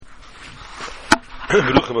Hashem,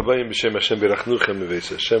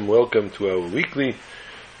 welcome to our weekly,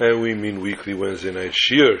 and we mean weekly Wednesday night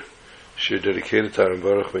shir dedicated to Aaron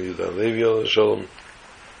Baruch Ben Yehuda Levi Alav Shalom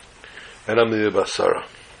and Amelia Basara.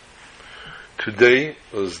 Today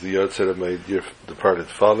was the yahrzeit of my dear departed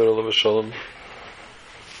father Alav Shalom,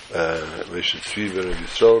 Moshe Tzvi Ben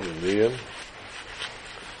Yisrael Ben Miriam,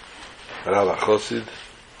 Rav Chosid,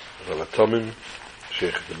 Rav Tomim,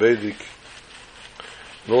 Sheikh Bedik,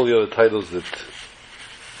 and all the other titles that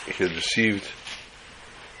he had received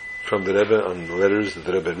from the Rebbe on the letters that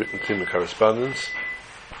the Rebbe had written to him in correspondence.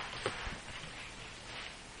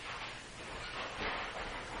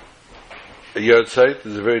 A yahrzeit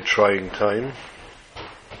is a very trying time.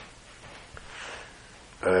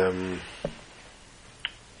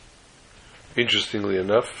 Interestingly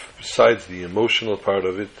enough, besides the emotional part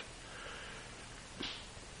of it,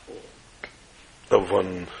 of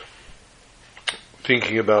one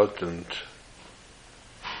thinking about and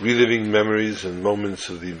reliving memories and moments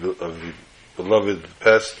of the beloved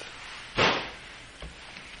past,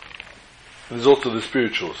 there's also the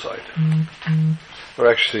spiritual side. Or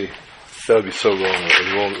actually, that would be so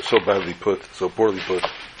wrong, so badly put, so poorly put.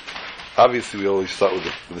 Obviously, we always start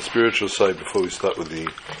with the spiritual side before we start with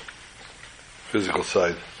the physical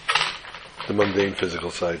side, the mundane physical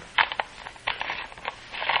side.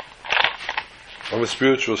 On the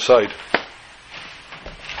spiritual side,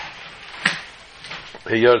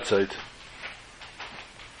 a yahrzeit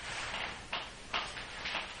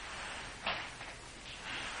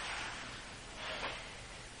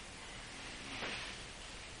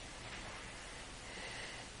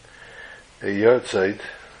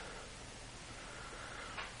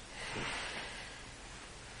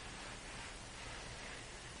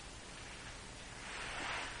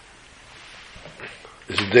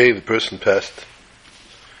is a day the person passed,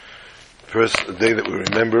 a day that we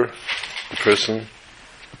remember the person.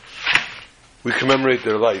 We commemorate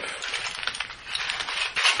their life,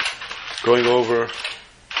 going over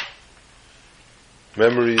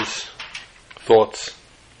memories, thoughts,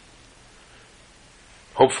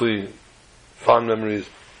 hopefully fond memories.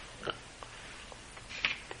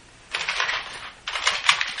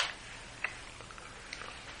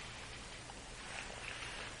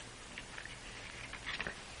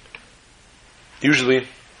 Usually,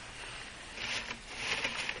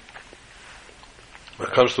 when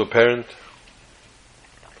it comes to a parent,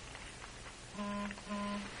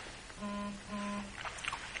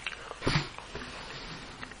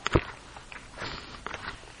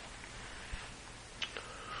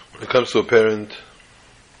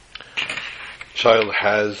 child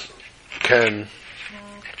can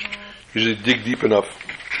usually dig deep enough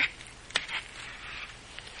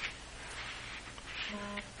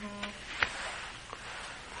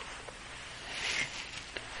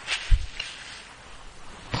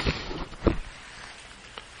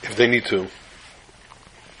if they need to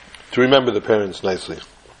remember the parents nicely,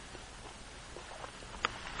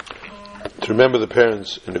 to remember the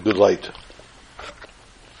parents in a good light.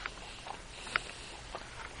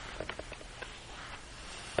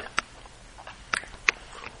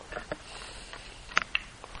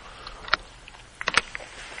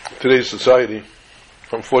 Today's society,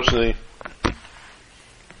 unfortunately,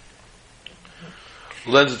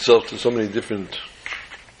 lends itself to so many different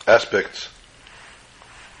aspects.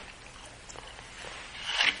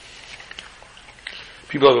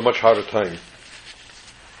 People have a much harder time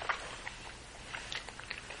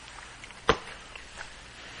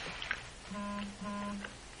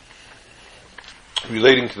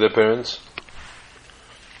relating to their parents,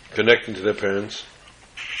 connecting to their parents.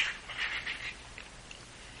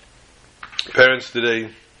 Parents today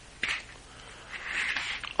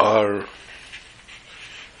are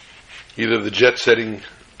either the jet-setting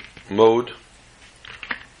mode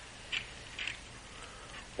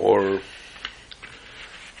or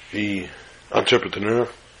the entrepreneur.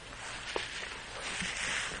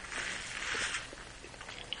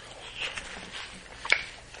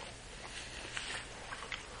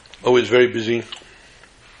 Always very busy.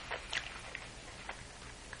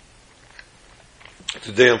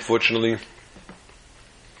 Today, unfortunately,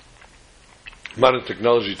 modern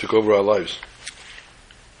technology took over our lives.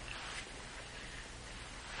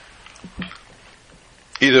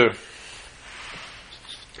 Either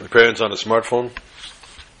the parents on a smartphone,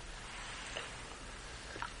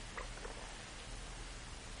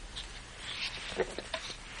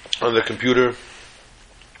 on the computer,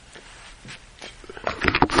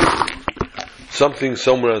 something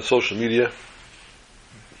somewhere on social media,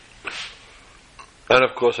 and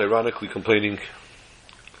of course, ironically, complaining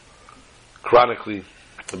chronically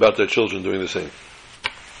about their children doing the same.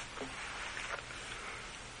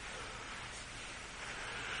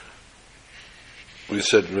 we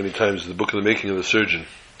said many times, the book of the making of the surgeon.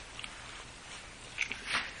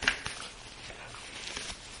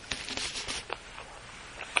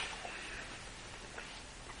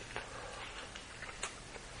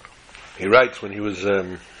 He writes when he was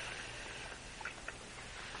in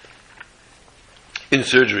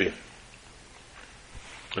surgery,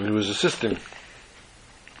 and he was assisting,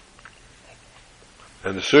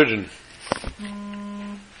 and the surgeon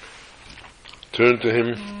turned to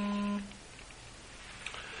him,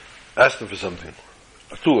 asked him for something,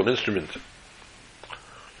 a tool, an instrument,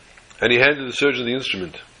 and he handed the surgeon the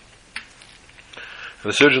instrument,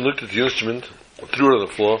 and the surgeon looked at the instrument, threw it on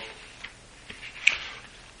the floor.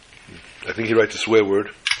 I think he writes a swear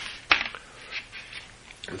word.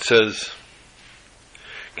 It says,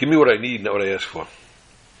 "Give me what I need, not what I ask for."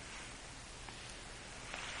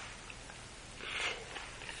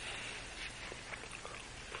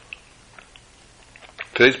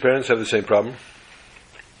 Today's parents have the same problem.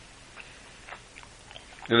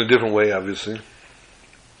 In a different way, obviously.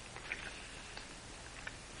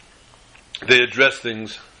 They address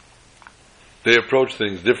things, they approach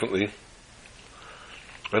things differently.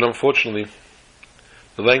 And unfortunately,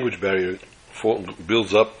 the language barrier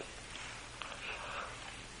builds up.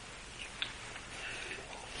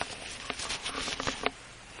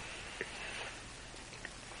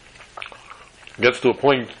 Gets to a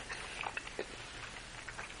point,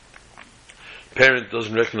 parent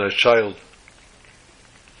doesn't recognize child,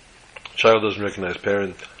 child doesn't recognize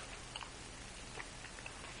parent.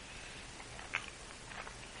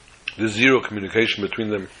 There's zero communication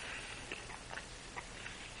between them.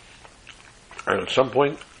 And at some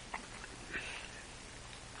point,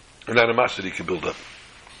 an animosity can build up.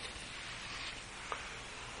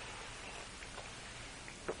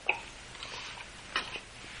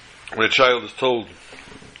 When a child is told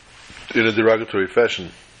in a derogatory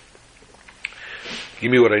fashion,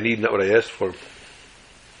 "Give me what I need, not what I asked for."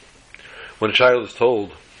 When a child is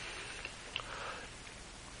told,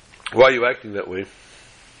 "Why are you acting that way?"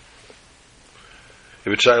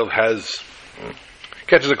 If a child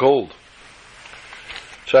catches a cold,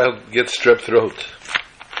 child gets strep throat.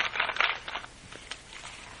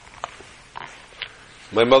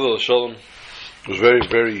 My mother, Shalom, was very,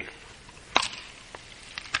 very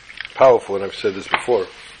powerful, and I've said this before.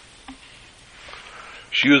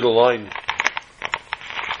 She used a line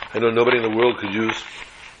I know nobody in the world could use.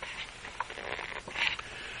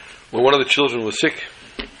 When one of the children was sick,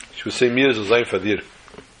 she would say, "Mir zal zayn fadir."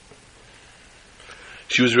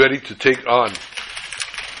 She was ready to take on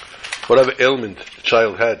whatever ailment the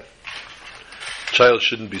child had. The child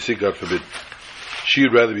shouldn't be sick, God forbid. She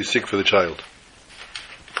would rather be sick for the child.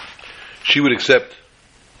 She would accept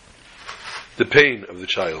the pain of the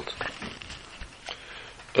child.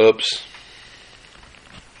 Oops.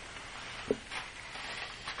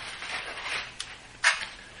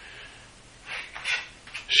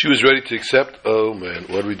 She was ready to accept. Oh man,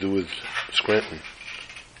 what do we do with Scranton?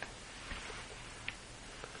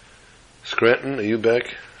 Scranton, are you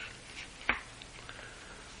back?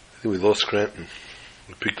 I think we lost Scranton.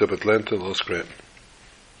 We picked up Atlanta, lost Scranton.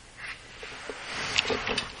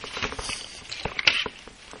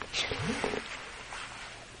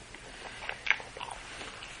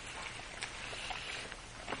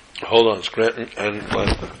 Hold on, Scranton and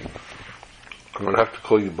Atlanta. I'm going to have to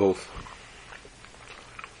call you both.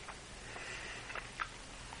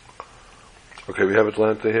 Okay, we have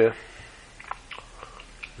Atlanta here.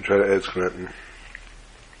 We try to add Scranton.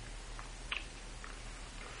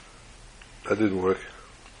 That didn't work.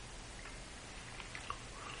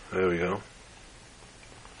 There we go.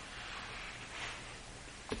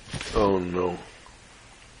 Oh no.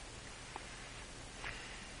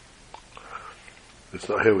 It's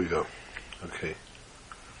not, here we go. Okay.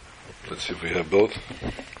 Let's see if we have both.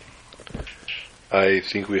 I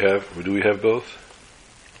think we have. Do we have both?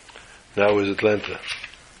 Now is Atlanta.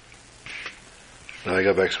 Now I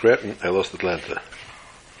got back Scranton. I lost Atlanta.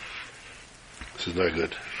 This is not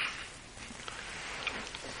good.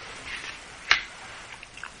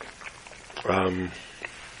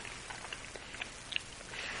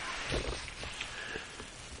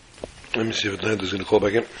 Let me see if Atlanta's going to call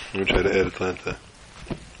back in. Let me try to add Atlanta.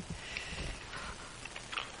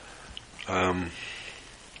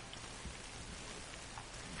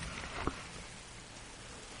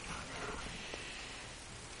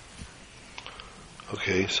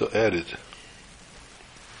 Okay, so add it.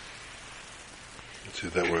 Let's see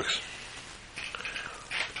if that works.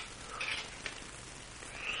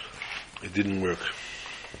 It didn't work.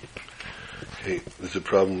 Okay, there's a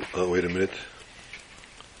problem. Oh, wait a minute.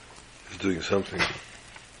 It's doing something.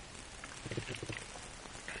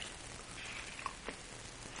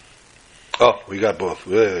 We got both.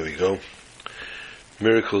 There we go.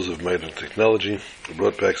 Miracles of modern technology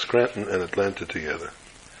brought back Scranton and Atlanta together.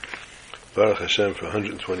 Baruch Hashem, for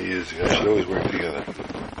 120 years, you guys should always work together.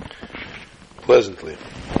 Pleasantly.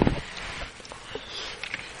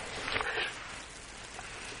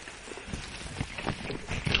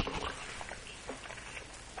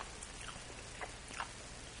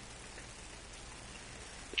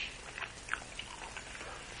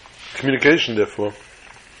 Communication, therefore,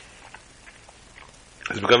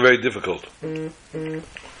 has become very difficult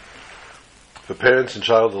for parents and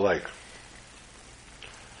child alike.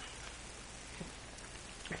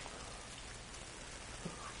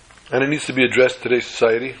 And it needs to be addressed in today's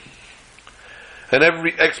society. And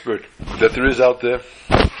every expert that there is out there,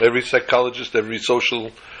 every psychologist, every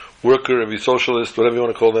social worker, every socialist, whatever you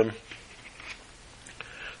want to call them,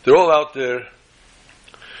 they're all out there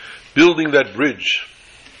building that bridge,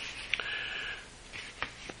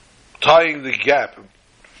 tying the gap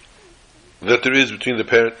that there is between the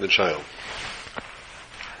parent and the child.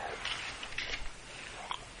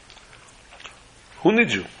 Who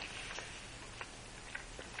needs you?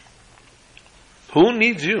 Who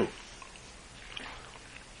needs you?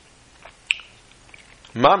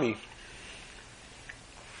 Mommy,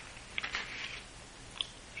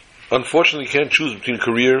 unfortunately, can't choose between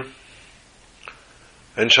career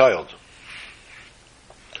and child.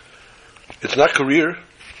 It's not career.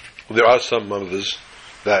 There are some mothers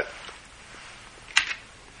that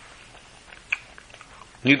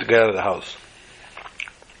need to get out of the house.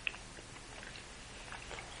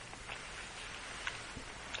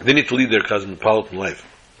 They need to lead their cosmopolitan life.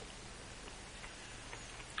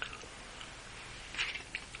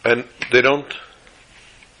 And they don't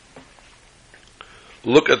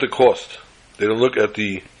look at the cost. They don't look at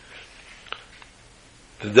the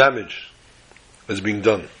damage that's being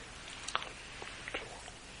done.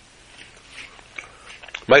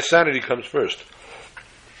 My sanity comes first.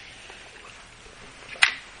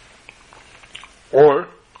 Or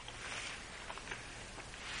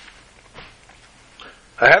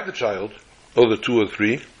I have the child, or the 2 or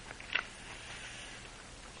 3.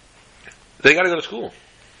 They got to go to school.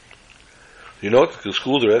 You know what? The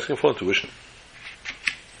schools are asking for tuition.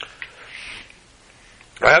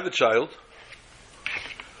 I have the child.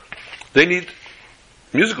 They need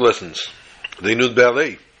music lessons. They need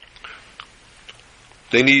ballet.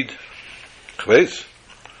 They need chves.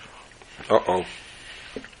 Uh-oh.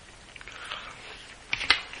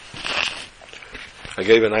 I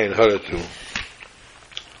gave an ayin hara to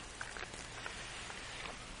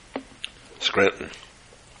Scranton.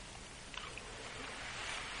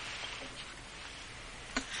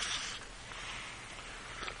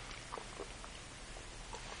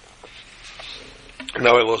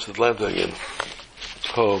 Now I lost Atlanta again.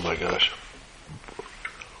 Oh my gosh.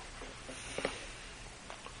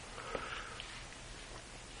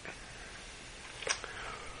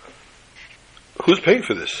 Who's paying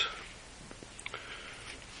for this?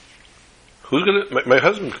 Who's gonna? My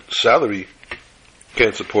husband's salary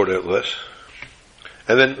can't support it less.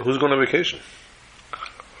 And then who's going on vacation?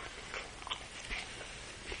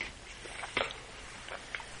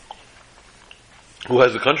 Who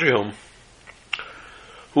has a country home?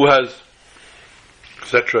 Who has,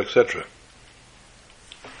 etc., etc.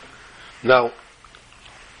 Now,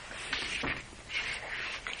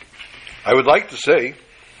 I would like to say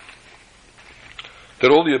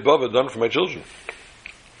that all the above are done for my children.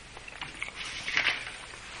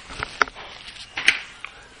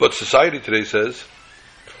 But society today says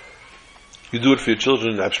you do it for your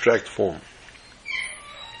children in an abstract form.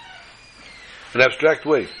 An abstract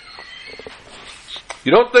way.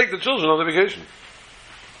 You don't take the children on the vacation.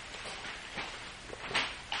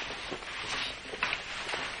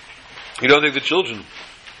 You don't take the children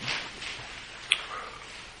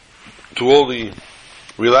to all the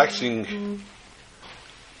relaxing...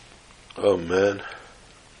 Oh man.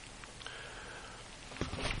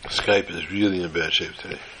 Skype is really in bad shape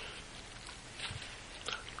today.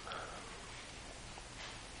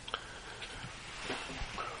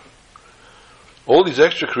 All these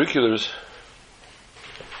extracurriculars,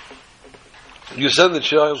 you send the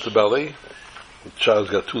child to ballet, the child's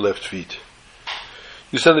got 2 left feet.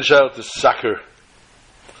 You send the child to soccer,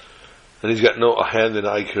 and he's got no hand and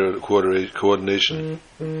eye coordination.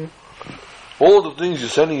 All the things you're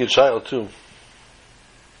sending your child to.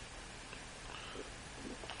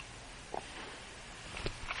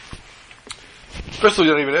 First of all,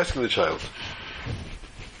 you're not even asking the child.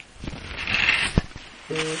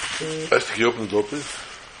 Esther, can you open the door, please?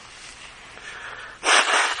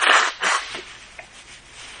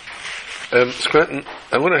 Scranton,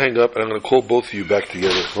 I'm going to hang up and I'm going to call both of you back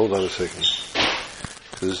together. Hold on a second.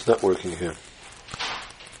 This is not working here.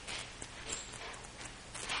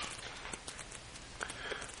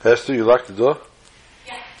 Esther, you locked the door?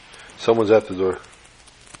 Yeah. Someone's at the door.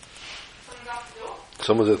 Someone's at the door?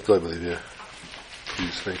 Someone's at the door, I believe, yeah.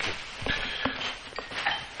 Please, thank you.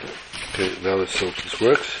 Okay, now let's see if this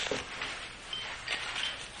works.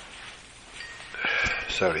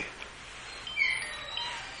 Sorry.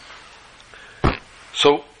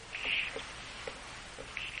 So,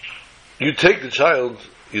 you take the child,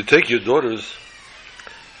 you take your daughters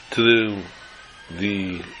to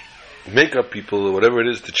the makeup people or whatever it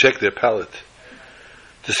is to check their palette,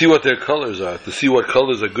 to see what their colors are, to see what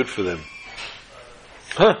colors are good for them.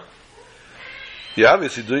 Huh? You're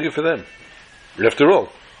obviously doing it for them. After all,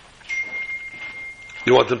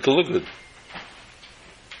 you want them to look good.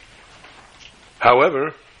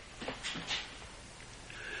 However,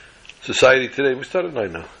 society today, we start at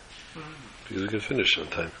 9 now, because we can finish on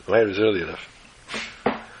time. 9 is early enough.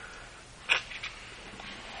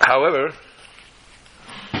 However,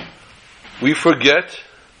 we forget,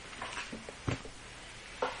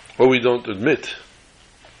 or we don't admit,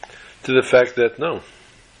 to the fact that no,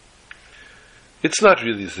 it's not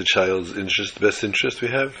really the child's interest, best interest we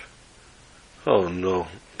have. Oh no,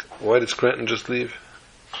 why did Scranton just leave?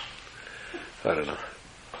 I don't know.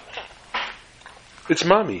 It's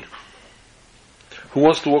mommy who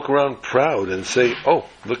wants to walk around proud and say, oh,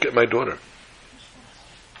 look at my daughter.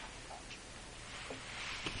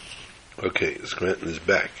 Okay, Scranton is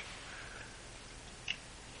back.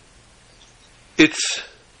 It's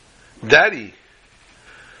daddy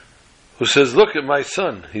who says, look at my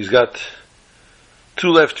son. He's got 2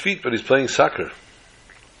 left feet, but he's playing soccer.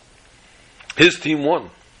 His team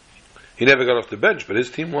won. He never got off the bench, but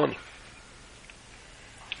his team won.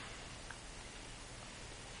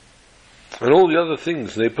 And all the other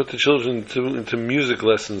things. They put the children into music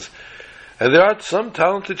lessons. And there are some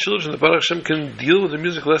talented children that Baruch Hashem can deal with the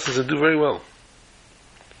music lessons and do very well.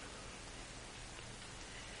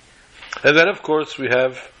 And then, of course, we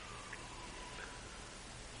have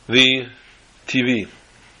the TV.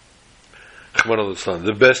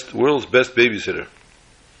 The world's best babysitter.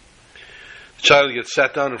 The child gets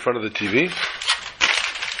sat down in front of the TV,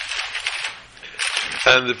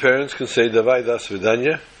 and the parents can say, Davai das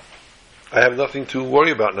vidanya, I have nothing to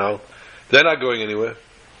worry about now. They're not going anywhere.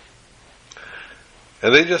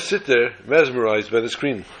 And they just sit there, mesmerized by the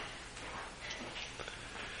screen.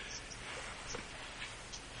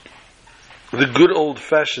 The good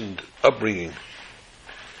old-fashioned upbringing,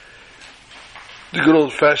 the good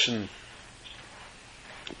old-fashioned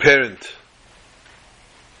parent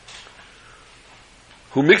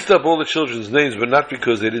who mixed up all the children's names, but not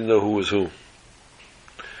because they didn't know who was who,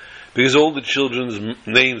 because all the children's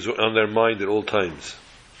names were on their mind at all times.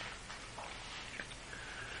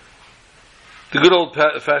 The good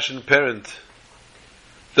old-fashioned parent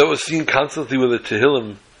that was seen constantly with a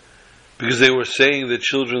Tehillim, because they were saying the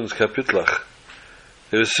children's kapitlach.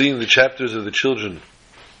 They were seeing the chapters of the children.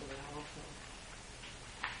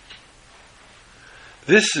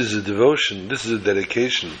 This is a devotion. This is a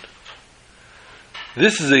dedication.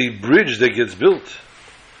 This is a bridge that gets built.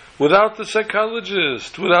 Without the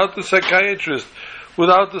psychologist, without the psychiatrist,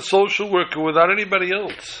 without the social worker, without anybody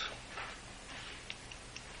else.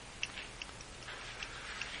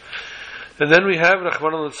 And then we have,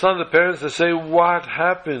 Rahman al-San, the parents that say, what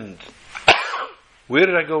happened? Where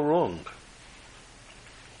did I go wrong?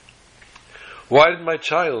 Why is my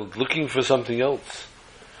child looking for something else?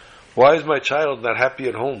 Why is my child not happy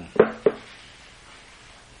at home?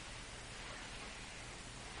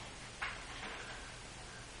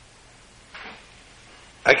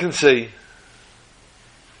 I can say,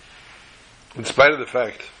 in spite of the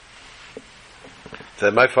fact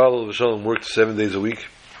that my father Shalom worked 7 days a week,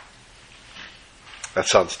 that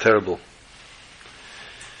sounds terrible.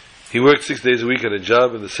 He worked 6 days a week at a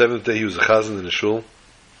job, and the 7th day he was a chazan in a shul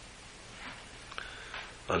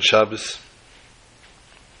on Shabbos,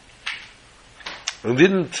 and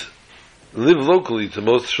didn't live locally to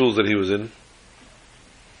most shuls that he was in,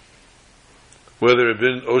 whether it had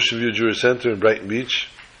been Ocean View Jewish Center in Brighton Beach,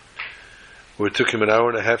 where it took him an hour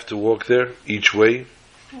and a half to walk there each way,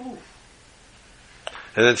 and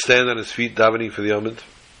then stand on his feet davening for the Amid.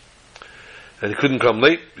 And he couldn't come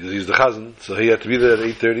late because he was the chazan, so he had to be there at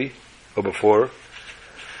 8:30 or before,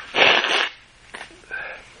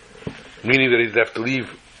 meaning that he'd have to leave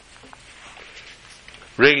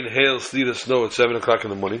rain, hail, sleet, or snow at 7 o'clock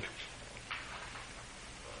in the morning.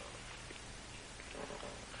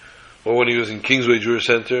 Or when he was in Kingsway Jewish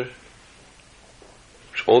Center,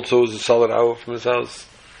 which also was a solid hour from his house.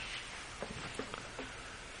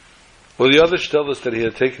 Or the other shtelis that he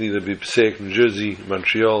had taken, either Passaic, New Jersey,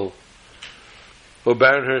 Montreal, or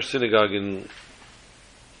Barrenhurst Synagogue in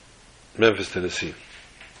Memphis, Tennessee.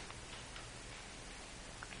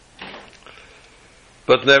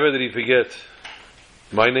 But never did he forget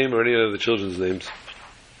my name or any of the children's names.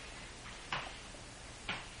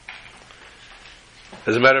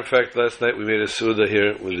 As a matter of fact, last night we made a Suda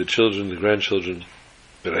here with the children, the grandchildren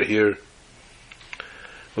that are here.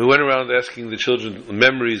 We went around asking the children the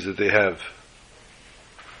memories that they have.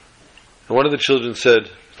 And one of the children said,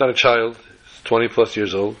 he's not a child, he's 20 plus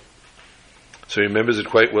years old, so he remembers it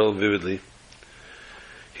quite well and vividly.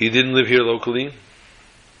 He didn't live here locally,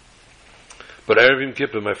 but Erev Yom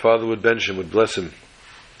Kippur, my father would bench him, would bless him.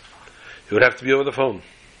 He would have to be over the phone.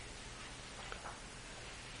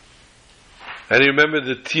 And he remembered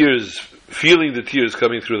the tears, feeling the tears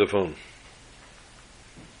coming through the phone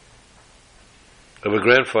of a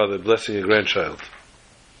grandfather blessing a grandchild.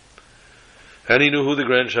 And he knew who the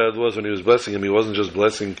grandchild was when he was blessing him. He wasn't just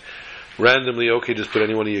blessing randomly, okay, just put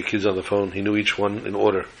any one of your kids on the phone. He knew each one in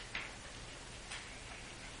order.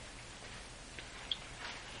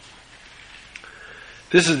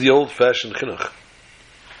 This is the old-fashioned chinuch.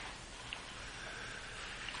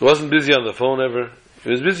 He wasn't busy on the phone ever.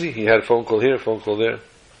 He was busy. He had a phone call here, a phone call there.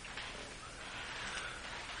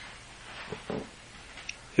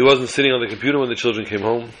 He wasn't sitting on the computer when the children came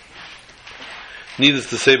home. Needless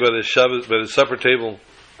to say, by the supper table,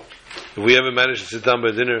 if we ever managed to sit down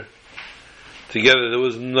by dinner together, there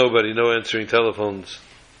was nobody, no answering telephones.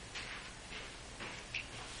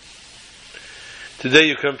 Today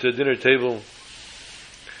you come to a dinner table,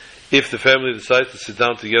 if the family decides to sit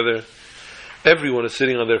down together, everyone is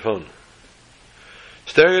sitting on their phone,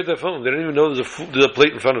 staring at their phone. They don't even know there's a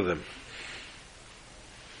plate in front of them.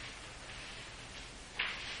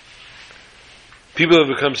 People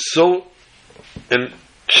have become so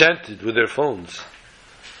enchanted with their phones.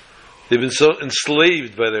 They've been so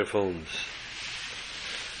enslaved by their phones.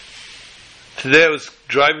 Today I was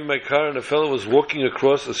driving my car and a fellow was walking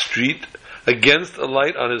across a street against a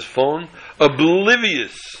light on his phone,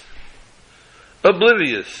 oblivious. I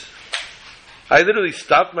literally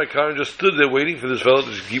stopped my car and just stood there waiting for this fellow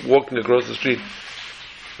to just keep walking across the street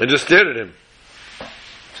and just stared at him.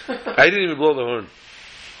 I didn't even blow the horn.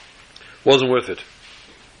 Wasn't worth it.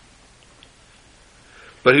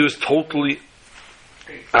 But he was totally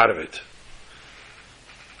out of it.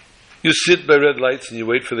 You sit by red lights and you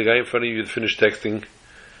wait for the guy in front of you to finish texting.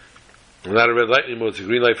 It's not a red light anymore, it's a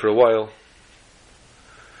green light for a while.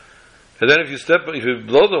 And then if you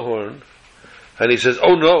blow the horn, and he says,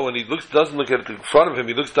 oh no, and he doesn't look at the front of him,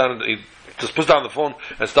 he looks down and he just puts down the phone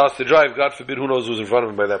and starts to drive. God forbid, who knows who's in front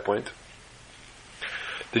of him by that point.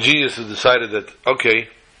 The genius has decided that, okay,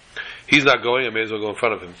 he's not going, I may as well go in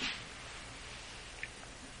front of him.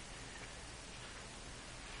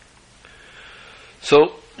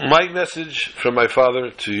 So, my message from my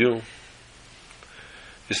father to you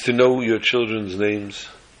is to know your children's names.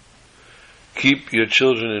 Keep your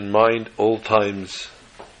children in mind all times.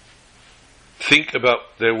 Think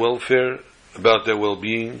about their welfare, about their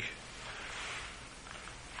well-being.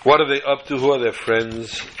 What are they up to? Who are their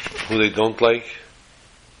friends? Who they don't like?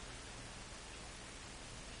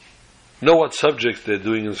 Know what subjects they're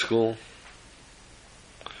doing in school.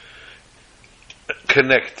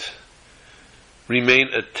 Connect. Remain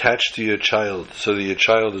attached to your child so that your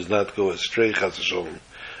child does not go astray, chas v'sholom,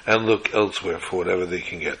 and look elsewhere for whatever they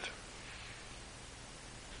can get.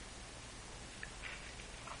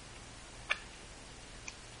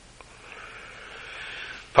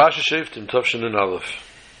 Pasha Shoftim, Tavshin and Aleph.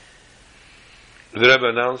 The Rebbe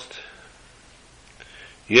announced,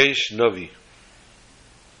 Yesh Novi.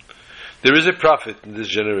 There is a prophet in this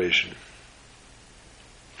generation.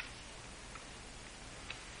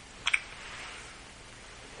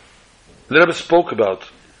 The Rebbe spoke about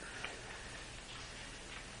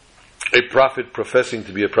a prophet professing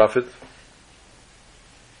to be a prophet,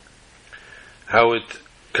 how it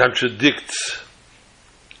contradicts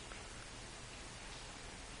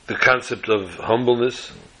the concept of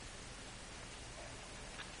humbleness.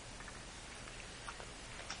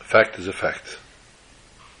 A fact is a fact.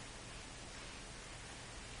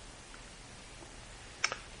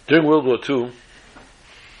 During World War II,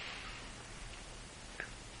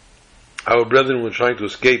 our brethren were trying to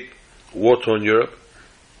escape war-torn Europe.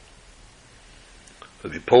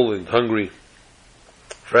 That'd be Poland, Hungary,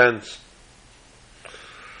 France.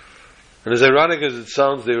 And as ironic as it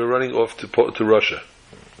sounds, they were running off to Russia.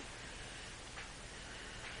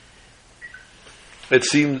 It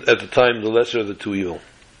seemed at the time the lesser of the two evil.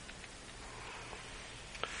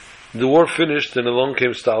 The war finished and along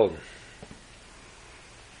came Stalin.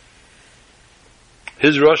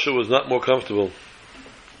 His Russia was not more comfortable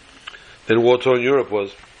than war-torn Europe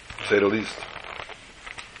was, to say the least.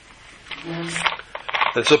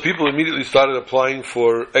 And so people immediately started applying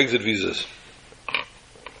for exit visas.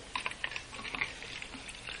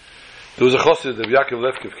 There was a chassid of Yaakov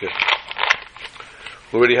Lefkivke,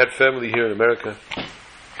 who already had family here in America,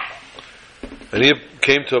 and he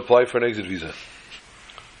came to apply for an exit visa.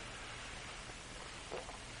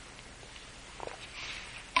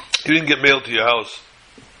 You didn't get mailed to your house.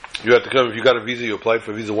 You had to come, if you got a visa, you applied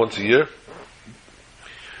for a visa once a year.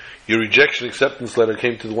 Your rejection acceptance letter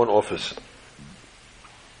came to the one office.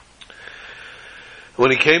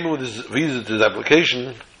 When he came in with his visa to his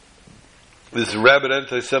application, this rabid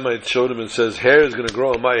anti-Semite showed him and says, hair is going to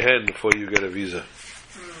grow on my hand before you get a visa.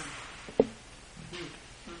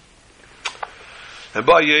 And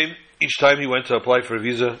by Yom, each time he went to apply for a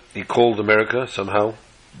visa, he called America somehow,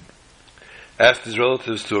 asked his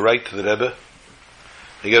relatives to write to the Rebbe,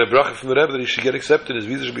 and get a bracha from the Rebbe that he should get accepted, his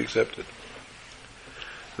visa should be accepted.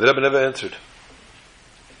 The Rebbe never answered.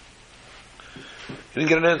 He didn't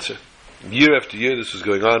get an answer. Year after year this was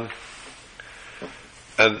going on,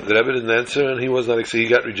 and the Rebbe didn't answer, and he was not accepted. He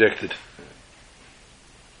got rejected.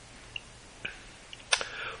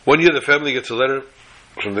 One year the family gets a letter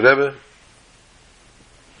from the Rebbe.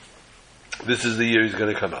 This is the year he's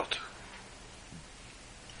going to come out.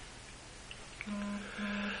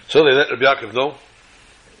 So they let Rabbi Yaakov know.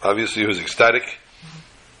 Obviously he was ecstatic.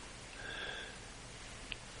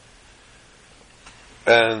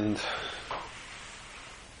 And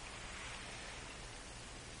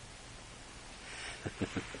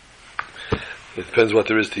it depends what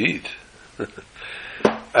there is to eat.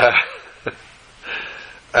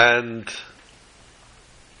 And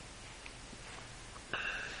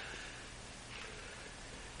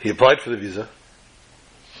he applied for the visa,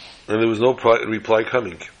 and there was no reply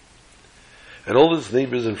coming. And all his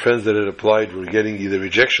neighbors and friends that had applied were getting either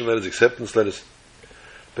rejection letters, acceptance letters,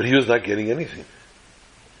 but he was not getting anything.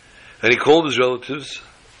 And he called his relatives,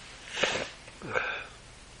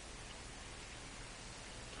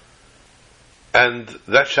 and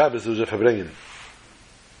that Shabbos there was a Farbrengen.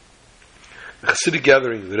 A Hasidic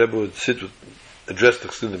gathering, the Rebbe would sit with, address the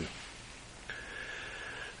Chassidim.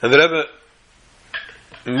 And the Rebbe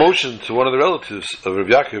motioned to one of the relatives of Rabbi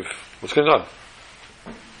Yaakov, what's going on?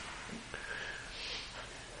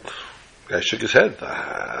 The guy shook his head,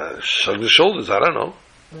 shrugged his shoulders, I don't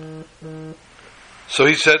know. So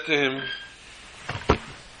he said to him,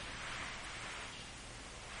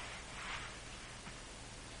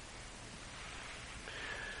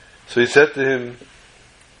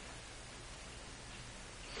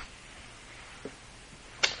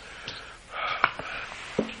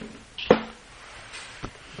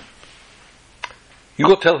 you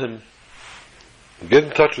go tell him, get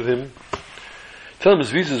in touch with him, tell him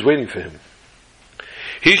his visa is waiting for him.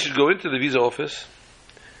 He should go into the visa office,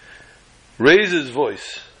 raise his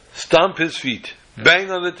voice, stomp his feet, bang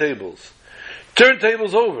on the tables, turn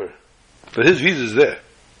tables over, but his visa is there.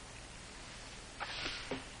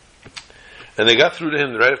 And they got through to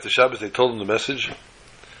him right after Shabbos. They told him the message,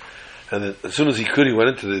 and then, as soon as he could, he went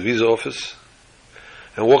into the visa office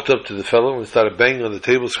and walked up to the fellow and started banging on the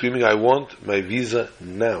table, screaming, I want my visa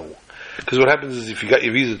now. Because what happens is, if you got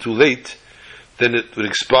your visa too late, then it would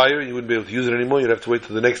expire and you wouldn't be able to use it anymore. You'd have to wait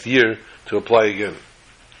till the next year to apply again.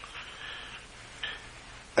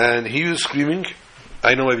 And he was screaming,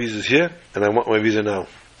 I know my visa's here, and I want my visa now.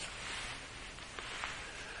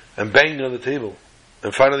 And banging on the table.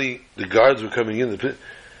 And finally, the guards were coming in,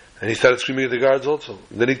 and he started screaming at the guards also.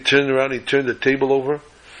 And then he turned around, he turned the table over,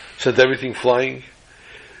 sent everything flying.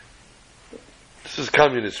 This is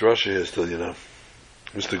communist Russia here still, you know.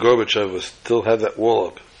 Mr. Gorbachev still had that wall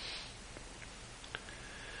up.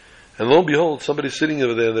 And lo and behold, somebody sitting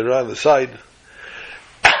over there on the side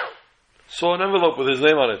saw an envelope with his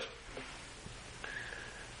name on it.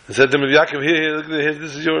 And said to him, Yaakov, here, look at it, here,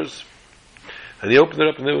 this is yours. And he opened it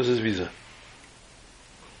up, and there was his visa.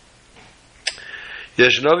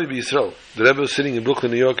 Yeshnavi B'Yisrael, the Rebbe was sitting in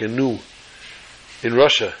Brooklyn, New York, and knew in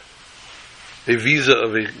Russia a visa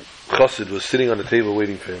of a chassid was sitting on the table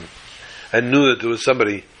waiting for him, and knew that there was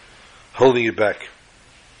somebody holding it back.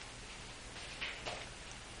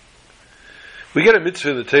 We get a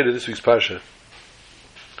mitzvah in the Torah this week's Parsha.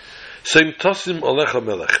 Seim Tosim Olecha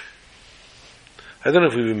Melech. I don't know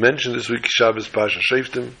if we mentioned this week's Shabbos Parsha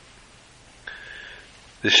Shoftim.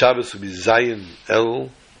 The Shabbos will be Zayin El.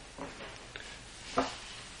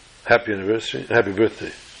 Happy anniversary, happy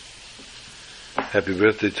birthday. Happy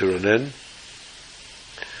birthday to Ronen,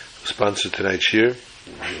 who sponsored tonight's shir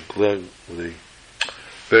with a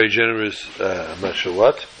very generous, I'm not sure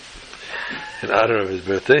what. in honor of his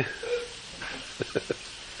birthday.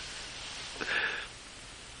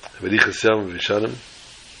 B'richas Yom V'Shanim.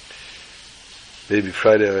 Maybe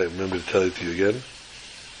Friday I remember to tell it to you again.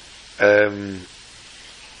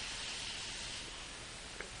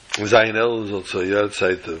 Zayin El is also a yard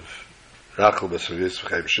site of Rachel Basar Yosef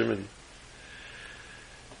Chaim Shimon.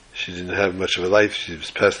 She didn't have much of a life. She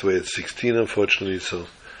was passed away at 16, unfortunately, so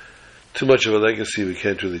too much of a legacy we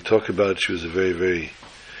can't really talk about. She was a very, very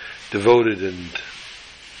devoted and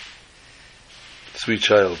sweet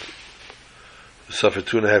child who suffered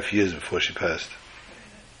 2.5 years before she passed.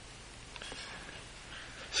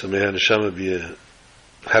 So may her neshama be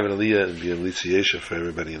have an aliyah and be a Melitza Yesha for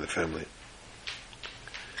everybody in the family.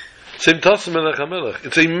 Same Tassim Melech HaMelech.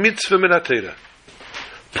 It's a mitzvah min HaTeirah.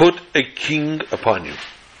 Put a king upon you.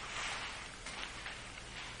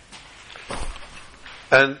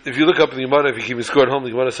 And if you look up in the Gemara, if you keep me score at home, the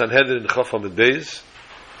Gemara Sanhedrin in Chaf Hamid Beis,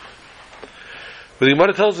 but the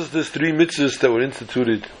Gemara tells us there's 3 mitzvahs that were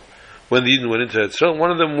instituted when the Eden went into Etzrael.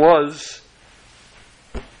 One of them was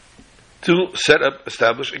to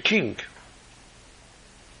establish a king.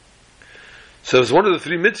 So as one of the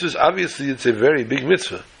 3 mitzvahs, obviously it's a very big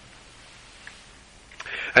mitzvah.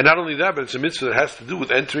 And not only that, but it's a mitzvah that has to do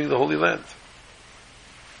with entering the Holy Land.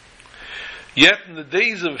 Yet in the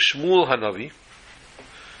days of Shmuel Hanavi,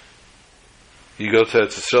 you go to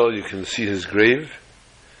Eretz Yisrael, you can see his grave,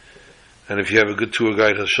 and if you have a good tour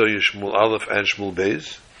guide, he'll show you Shmuel Aleph and Shmuel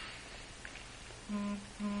Beis.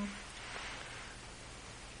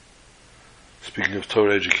 Speaking of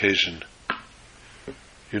Torah education,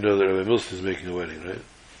 you know that Rabbi Milson is making a wedding, right?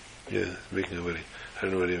 Yeah, he's making a wedding. I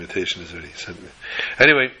don't know what the invitation is already. He sent me.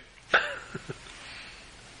 Anyway,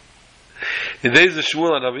 in the days of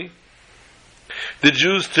Shmuel Hanavi, the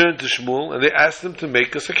Jews turned to Shmuel and they asked him to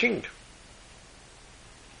make us a king.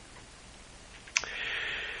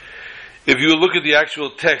 If you look at the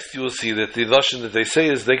actual text, you will see that the lashon that they say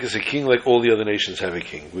is, make us a king like all the other nations have a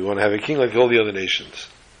king. We want to have a king like all the other nations.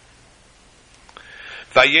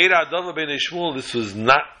 Vayera Adava ben Shmuel, this was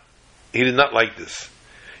not, he did not like this.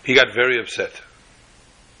 He got very upset.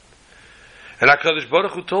 And HaKadosh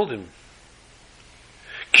Baruch Hu told him,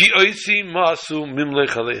 Ki oisi ma'asu mimlech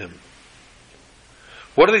aleihim.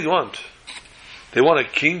 What do they want? They want a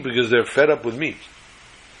king because they're fed up with me.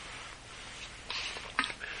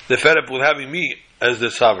 They're fed up with having me as their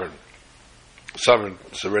sovereignty.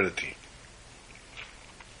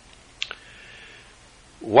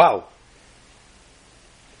 Wow.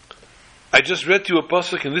 I just read to you a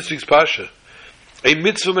pasuk in this week's Pasha. A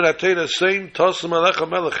mitzvah min HaTeirah, same Tassim Melech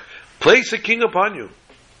HaMelech. Place a king upon you.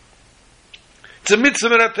 It's a mitzvah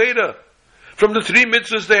min HaTeirah. From the 3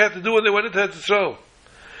 mitzvahs they had to do when they went into Eretz Yisrael.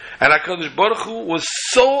 And HaKadosh Baruch Hu was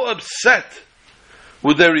so upset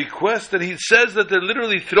with their request that he says that they're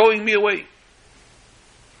literally throwing me away.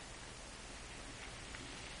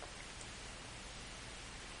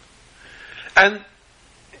 And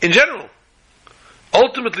in general,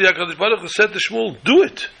 ultimately HaKadosh Baruch Hu said to Shmuel, do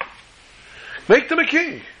it. Make them a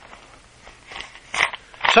king.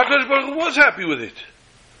 So HaKadosh Baruch Hu was happy with it.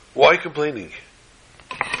 Why complaining?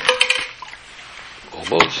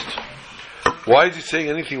 Almost. Why is he saying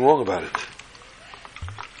anything wrong about it?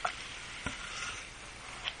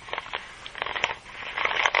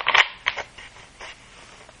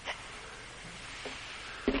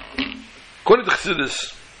 According to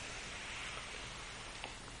Chassidus,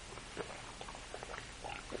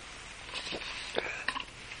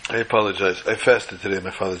 I apologize. I fasted today.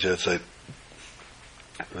 My father's outside.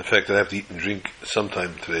 The fact that I have to eat and drink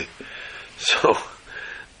sometime today. So,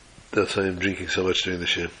 that's why I'm drinking so much during the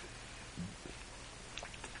Shir.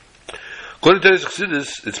 According to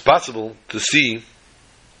Chassidus, it's possible to see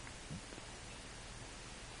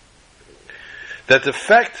that the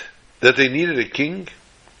fact that they needed a king,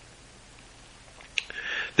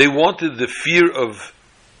 they wanted the fear of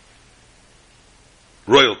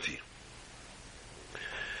royalty.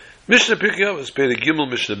 Mishnah Pirkei Avos, Perek Gimel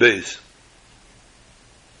Mishnah Beis.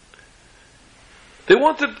 They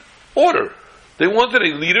wanted order. They wanted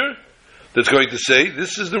a leader that's going to say,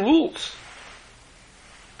 this is the rules.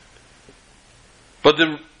 But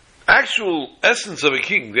the actual essence of a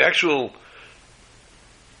king, the actual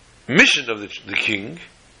mission of the king,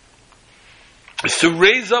 is to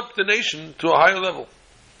raise up the nation to a higher level.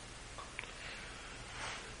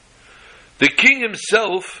 The king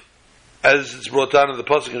himself, as it's brought down in the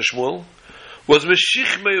pasuk in Shmuel, was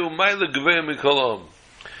Meshichmei Umayla Gevei Mikolam.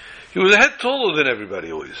 He was a head taller than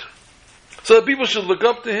everybody always. So that people should look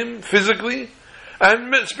up to him physically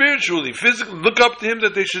and spiritually. Physically, look up to him,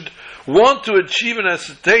 that they should want to achieve and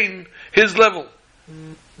ascertain his level.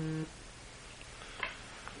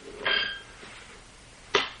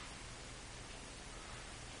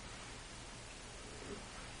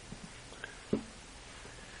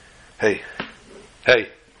 Hey,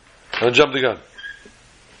 don't jump the gun.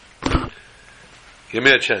 Give me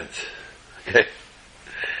a chance. Okay.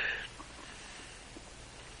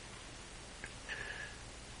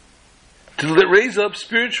 To raise up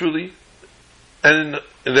spiritually and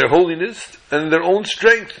in their holiness and in their own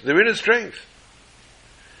strength, their inner strength.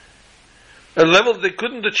 A level they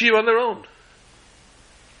couldn't achieve on their own.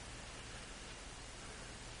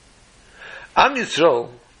 Am Yisrael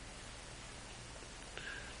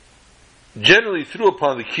generally threw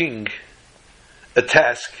upon the king a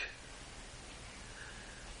task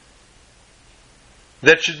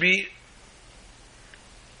that should be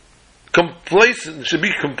complacent, should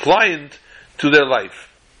be compliant to their life,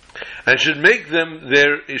 and should make them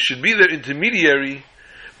it should be their intermediary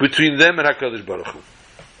between them and HaKadosh Baruch Hu.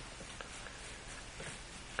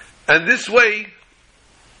 And this way,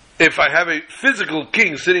 if I have a physical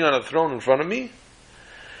king sitting on a throne in front of me,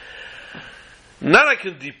 not I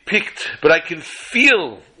can depict, but I can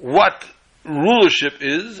feel what rulership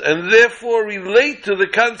is, and therefore relate to the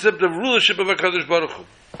concept of rulership of HaKadosh Baruch Hu.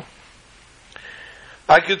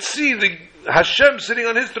 I could see the Hashem sitting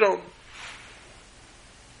on his throne.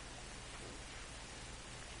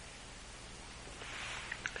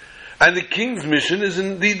 And the king's mission is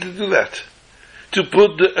indeed to do that, to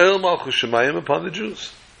put the El Malchus Shemayim upon the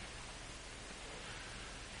Jews.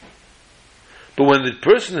 But when the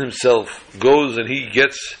person himself goes and he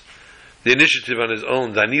gets the initiative on his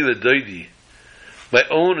own, Danila Doidi, my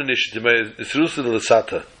own initiative, my Isrusa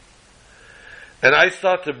Lasata, and I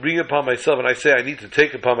start to bring upon myself, and I say I need to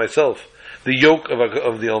take upon myself the yoke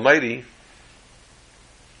of the Almighty,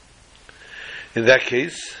 in that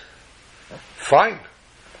case, fine.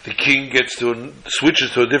 The king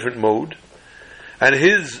switches to a different mode, and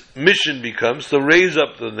his mission becomes to raise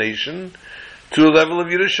up the nation to a level of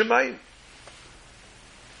Yerushalayim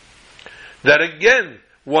that again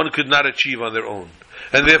one could not achieve on their own,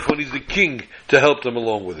 and therefore needs the king to help them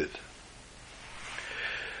along with it.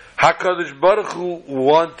 HaKadosh Baruch Hu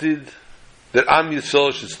wanted that Am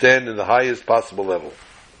Yisrael should stand in the highest possible level,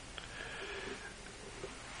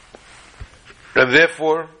 and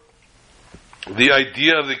therefore the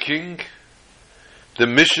idea of the king, the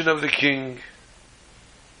mission of the king,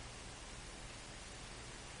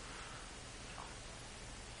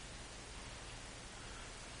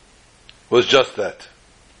 was just that.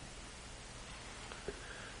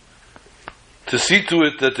 To see to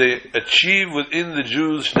it that they achieve within the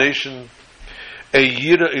Jewish nation a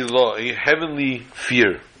Yira Ilah, a heavenly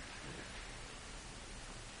fear.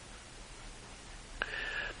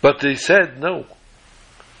 But they said no.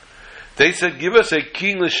 They said, give us a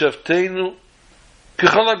king l'shavteinu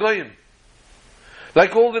k'chol hagoyim,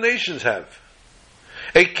 like all the nations have.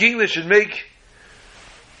 A king that should make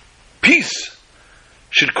peace,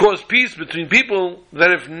 should cause peace between people,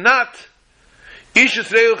 that if not, ish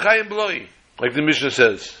Yisrael chayim b'loi, like the Mishnah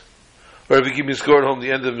says. Or if you keep me score at home,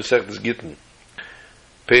 the end of Masechtas Gittin,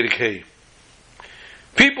 Perek Hey.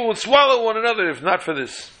 People would swallow one another if not for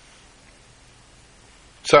this.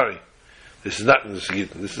 Sorry. This is not in the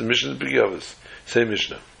Gittin. This is Mishnah B'Yavos. Same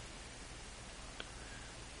Mishnah.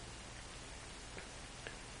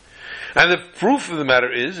 And the proof of the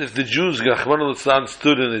matter is, if the Jews, Rachmana litzlan,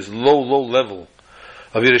 stood in this low level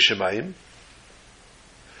of Yerushalayim,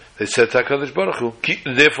 they said to HaKadosh Baruch Hu,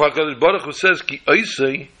 therefore HaKadosh Baruch Hu says, Ki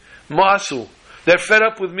oisei ma'asu. They're fed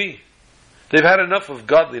up with me. They've had enough of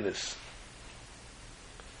godliness.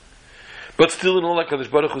 But still in all, HaKadosh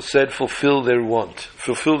Baruch Hu said, fulfill their want,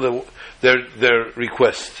 fulfill their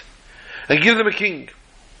request, and give them a king.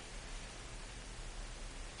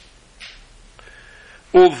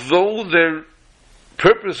 Although their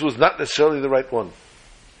purpose was not necessarily the right one.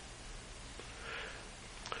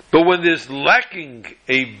 But when there's lacking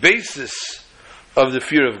a basis of the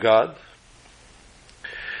fear of God,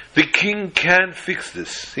 the king can fix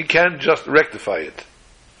this. He can't just rectify it.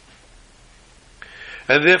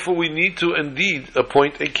 And therefore we need to indeed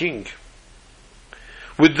appoint a king,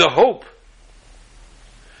 with the hope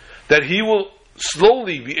that he will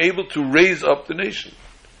slowly be able to raise up the nation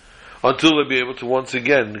until they'll be able to once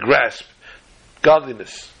again grasp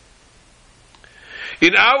godliness.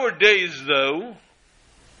 In our days, though,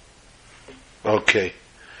 okay,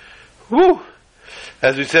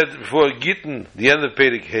 as we said before, Gittin, the end of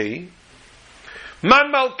Perek Hey,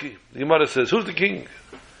 Man Malki, the Gemara says, who's the king?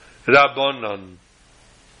 Rabbanan.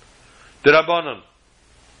 The Rabbanan.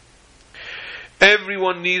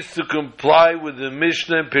 Everyone needs to comply with the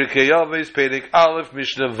Mishnah in Pirkei Avos, Perek Aleph,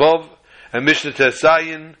 Mishnah Vav, and Mishnah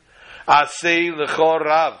Tesayin, Asei L'chor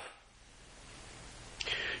Rav.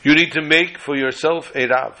 You need to make for yourself a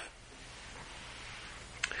Rav.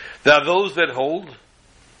 There are those that hold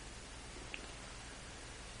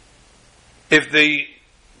if they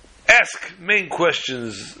ask main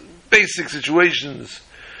questions, basic situations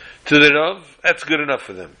to the Rav, that's good enough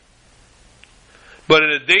for them. But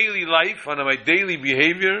in a daily life, on my daily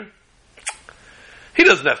behavior, he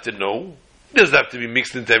doesn't have to know. He doesn't have to be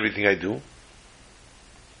mixed into everything I do.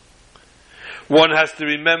 One has to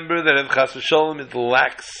remember that if Chas v'Shalom it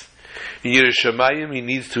lacks in Yiras Shamayim, he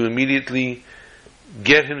needs to immediately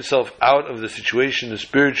get himself out of the situation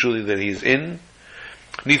spiritually that he's in.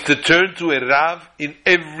 Needs to turn to a Rav in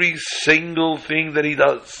every single thing that he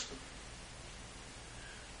does.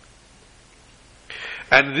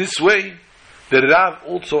 And this way, the Rav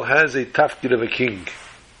also has a tafkid of a king.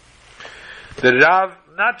 The Rav,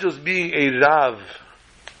 not just being a Rav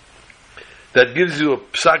that gives you a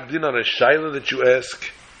psak din on a shaila that you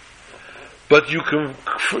ask, but you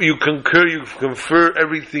confer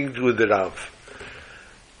everything to the Rav.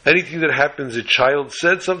 Anything that happens, a child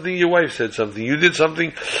said something, your wife said something, you did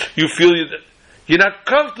something, you feel you're not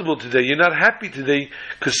comfortable today, you're not happy today,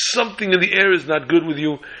 because something in the air is not good with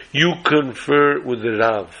you, you confer with the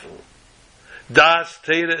Rav. Das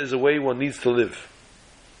Teira is a way one needs to live.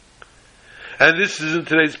 And this is in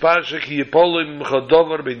today's parasha, Ki yipolim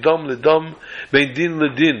chadavar beidam ledam, beidin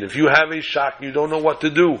ledin. If you have a shak and you don't know what to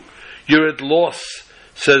do, you're at loss,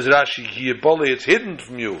 says Rashi, Ki yipole, it's hidden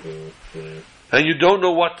from you. And you don't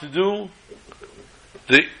know what to do,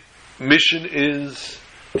 the mission is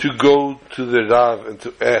to go to the Rav and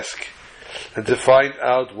to ask and to find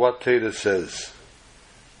out what Teda says.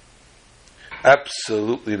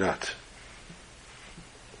 Absolutely not.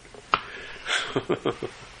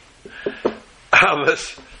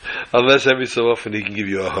 Unless every so often he can give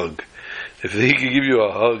you a hug. If he can give you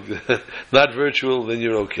a hug, not virtual, then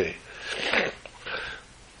you're okay.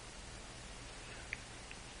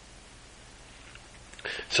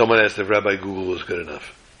 Someone asked if Rabbi Google was good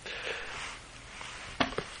enough.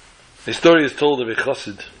 A story is told of a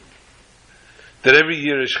chassid that every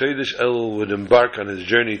year a Chodesh Elul would embark on his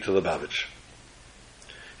journey to Lubavitch.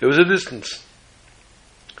 It was a distance,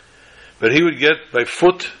 but he would get by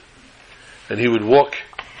foot and he would walk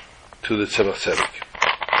to the Tzemach Tzedek.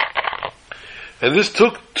 And this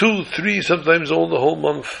took 2, 3, sometimes all the whole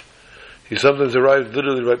month. He sometimes arrived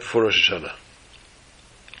literally right before Rosh Hashanah.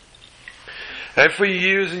 And for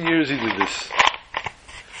years and years he did this.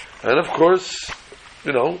 And of course,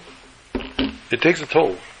 it takes a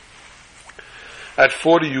toll. At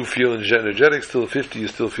 40 you feel energetic, still 50 you're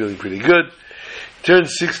still feeling pretty good. Turn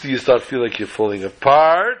 60 you start feeling like you're falling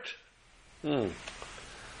apart.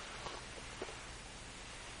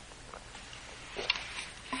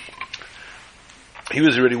 He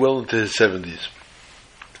was already well into his 70s.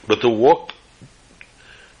 But to walk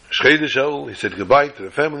Chodesh Elul, he said goodbye to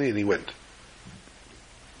the family and he went.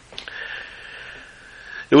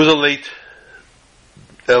 It was a late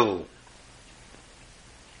Elul.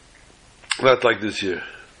 Not like this year.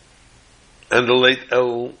 And the late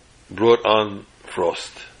Elul brought on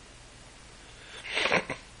frost.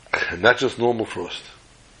 Not just normal frost.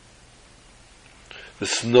 The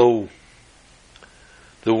snow,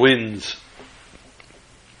 the winds.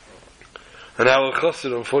 And our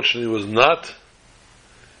chassid, unfortunately, was not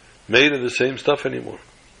made of the same stuff anymore.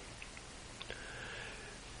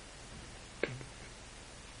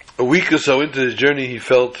 A week or so into his journey, he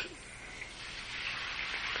felt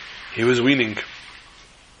he was weaning.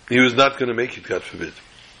 He was not going to make it, God forbid.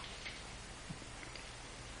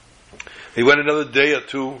 He went another day or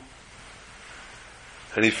two,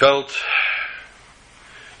 and he felt,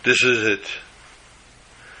 this is it.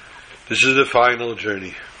 This is the final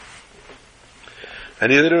journey.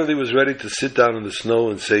 And he literally was ready to sit down in the snow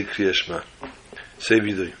and say Kriya Shema, say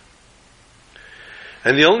Vidui.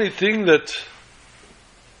 And the only thing that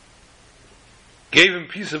gave him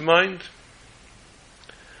peace of mind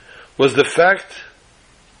was the fact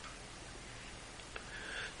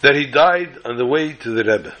that he died on the way to the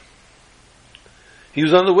Rebbe. He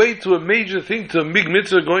was on the way to a major thing, to a big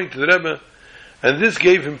mitzvah going to the Rebbe, and this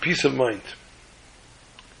gave him peace of mind.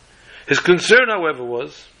 His concern, however,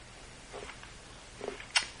 was,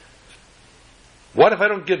 what if I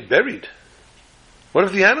don't get buried? What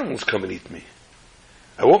if the animals come and eat me?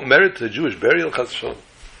 I won't merit the Jewish burial, chas v'shalom.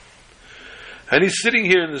 And he's sitting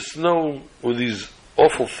here in the snow with these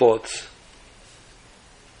awful thoughts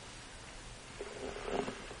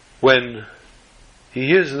when he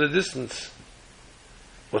hears in the distance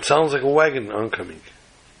what sounds like a wagon oncoming.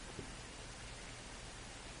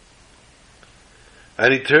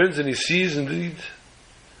 And he turns and he sees indeed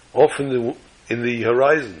off in the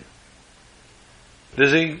horizon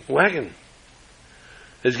there's a wagon.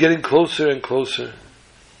 It's getting closer and closer.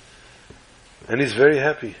 And he's very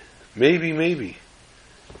happy. Maybe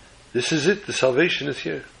This is it. The salvation is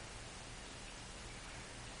here.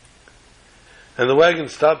 And the wagon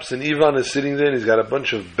stops, and Ivan is sitting there, and he's got a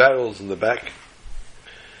bunch of barrels in the back.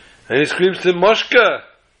 And he screams to him, Moshka!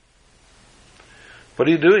 What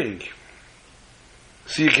are you doing?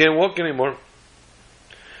 See, you can't walk anymore.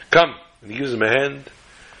 Come. And he gives him a hand.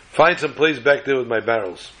 Find some place back there with my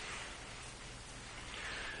barrels.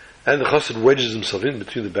 And the chassid wedges himself in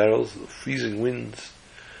between the barrels, the freezing winds,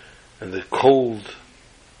 and the cold.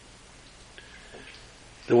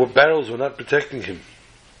 The barrels were not protecting him.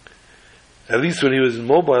 At least when he was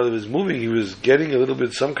immobile, he was moving, he was getting a little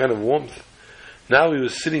bit, some kind of warmth. Now he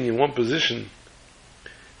was sitting in one position.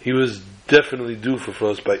 He was definitely due for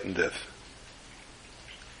frostbite and death.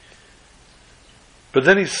 But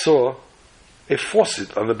then he saw a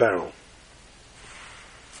faucet on the barrel.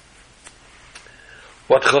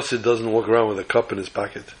 What chassid doesn't walk around with a cup in his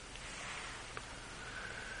pocket?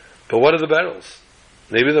 But what are the barrels?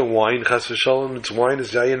 Maybe the wine, chas v'shalom, its wine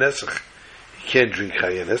is yayin esach. He can't drink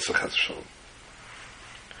yayin esach, chas v'shalom.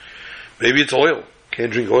 Maybe it's oil.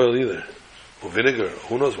 Can't drink oil either. Or vinegar, or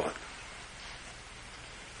who knows what.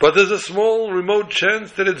 But there's a small, remote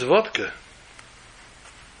chance that it's vodka.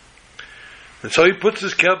 And so he puts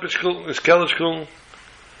his kalishkul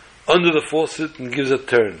under the faucet and gives a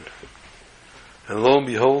turn. And lo and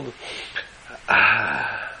behold,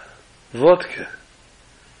 vodka.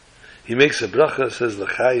 He makes a bracha, says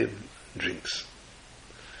l'chaim, drinks.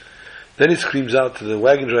 Then he screams out to the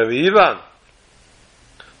wagon driver, Ivan,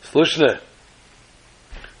 Slushne,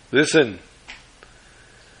 listen,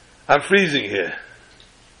 I'm freezing here.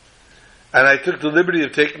 And I took the liberty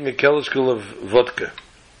of taking a kalishkul of vodka.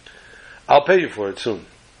 I'll pay you for it soon.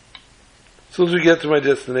 As soon as we get to my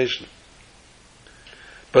destination.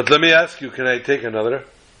 But let me ask you, can I take another?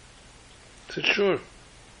 I said, sure.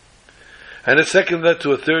 And a second led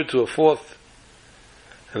to a third, to a fourth.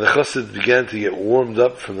 And the chassid began to get warmed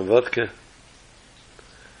up from the vodka.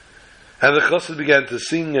 And the chassid began to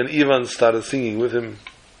sing, and Ivan started singing with him.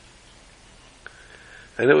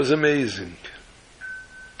 And it was amazing.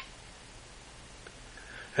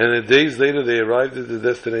 And days later they arrived at the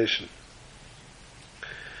destination.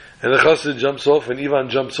 And the chassid jumps off, and Ivan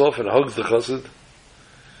jumps off and hugs the chassid.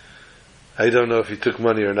 I don't know if he took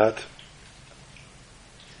money or not.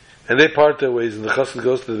 And they part their ways, and the chassid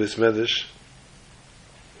goes to the Beis Medrash.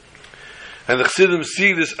 And the chassidim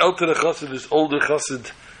see this elder chassid, this older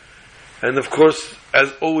chassid. And of course,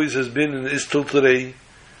 as always has been and is still today,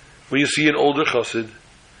 when you see an older chassid,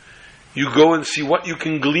 you go and see what you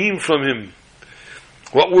can glean from him.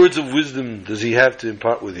 What words of wisdom does he have to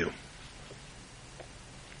impart with you?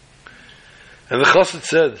 And the chassid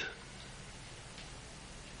said,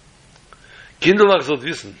 Kinderlach sollt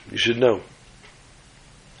wissen, you should know.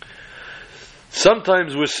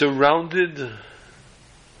 Sometimes we're surrounded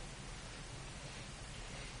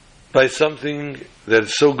by something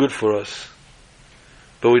that's so good for us,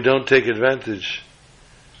 but we don't take advantage,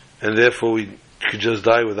 and therefore we could just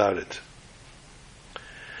die without it.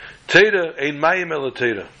 Teira ein mayim elo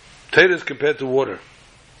teira. Teira is compared to water.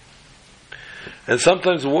 And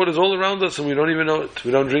sometimes the water is all around us and we don't even know it.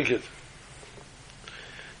 We don't drink it.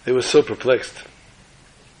 They were so perplexed.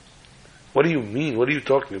 What do you mean? What are you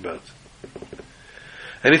talking about?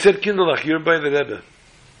 And he said, Kinderlach, you're by the Rebbe.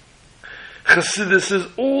 Chassidus is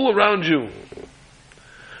all around you.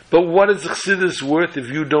 But what is Chassidus worth if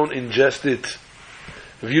you don't ingest it?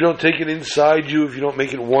 If you don't take it inside you, if you don't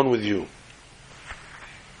make it one with you?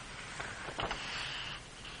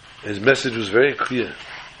 His message was very clear.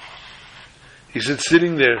 He said,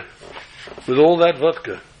 sitting there with all that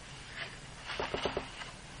vodka,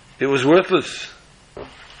 it was worthless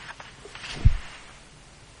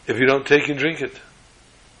if you don't take and drink it,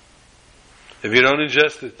 if you don't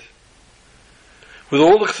ingest it. With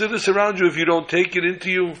all the chassidus around you, if you don't take it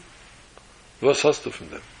into you, was hast du from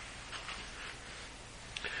them?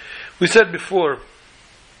 We said before,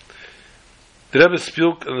 the Rebbe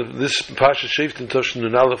spoke on this Pasha Sheftin Toshin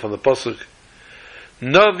Nun Aleph on the Pasuk,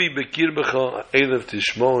 Navi Bekirbecha Eilev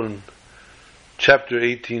Tishmon, chapter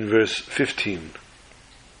 18, verse 15.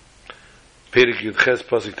 Perik Yud Ches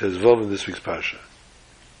Pasuk Tezvov in this week's Pasha.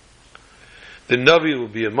 The Navi will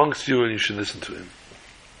be amongst you and you should listen to him.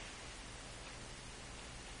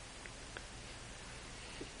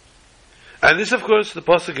 And this, of course, the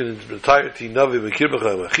Pasuk in its entirety, Navi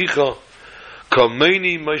Bekirbecha Machicha,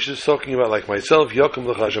 Kameini, Moshe is talking about like myself, Yakum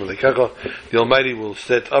Lecha Hashem Lekecha, the Almighty will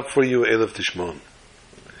set up for you Eilev Tishmon.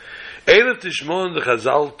 Eilev Tishmon, the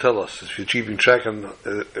Chazal tell us, if you're keeping track at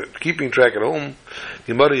home,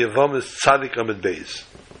 the Gemara Yavam is Tzadik Amid Beis.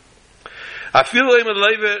 Afilu Eimed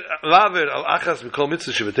Laver Al Achas Mikol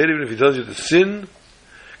Mitzvah Shevetei, even if he tells you to sin,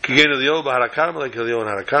 Kigain Eliyahu b'Har HaKarmel, like Eliyahu in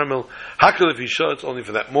Har HaKarmel. Hakal if he shah, it's only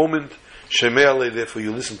for that moment. Shemei alei, therefore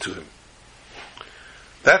you listen to him.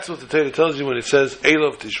 That's what the Torah tells you when it says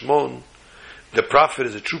Elov Tishmon. The prophet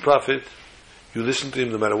is a true prophet. You listen to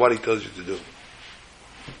him no matter what he tells you to do.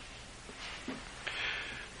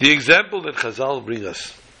 The example that Chazal bring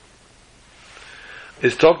us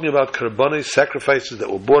is talking about karbanos, sacrifices that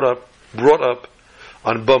were brought up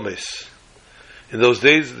on Bames. In those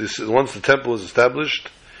days, once the temple was established,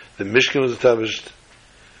 the Mishkan was established,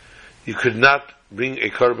 you could not bring a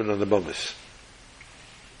karban on the Bames.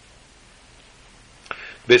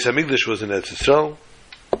 Beis Hamikdash was in Eretz Yisrael,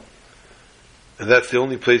 and that's the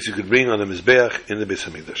only place you could bring on the Mizbeach in the Beis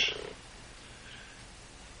Hamikdash.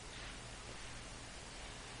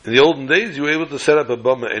 In the olden days, you were able to set up a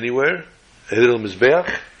bama anywhere, a little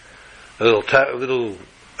Mizbeach, a little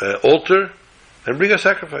altar, and bring a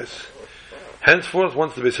sacrifice. Henceforth,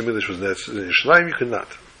 once the Beis Hamikdash was in Yerushalayim, you could not.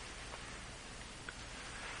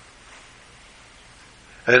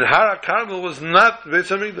 And Har HaKarmel was not Beis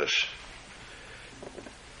Hamikdash.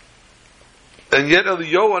 And yet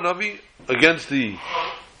Eliyahu Hanavi, against the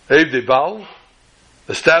Eivdei Baal,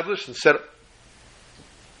 established and set up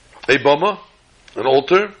a bama, an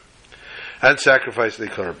altar, and sacrificed a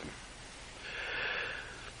karban.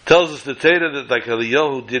 Tells us the Torah that like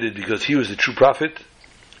Eliyahu did it because he was a true prophet,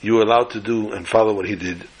 you were allowed to do and follow what he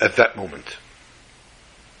did at that moment.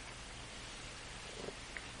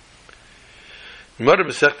 Gemara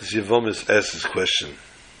Masechtas Yevamos asks this question.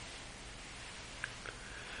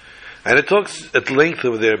 And it talks at length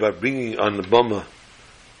over there about bringing on the bama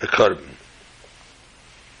a karban.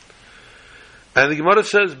 And the Gemara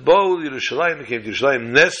says, Bo Yerushalayim, came to Yerushalayim,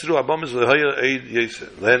 Nesru Abamas Lehaya Eid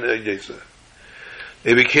Yesa.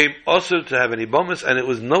 It became also to have any bamas, and it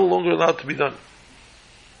was no longer allowed to be done.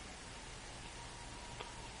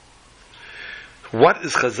 What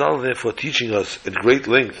is Chazal therefore teaching us at great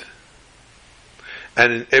length,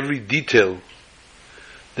 and in every detail,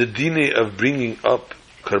 the dine of bringing up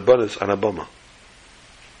karbanos on a bama?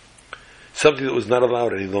 Something that was not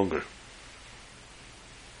allowed any longer.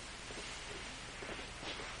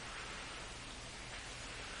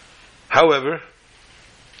 However,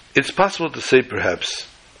 it's possible to say perhaps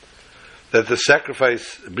that the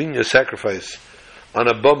sacrifice, bringing a sacrifice on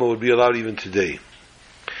a bama would be allowed even today.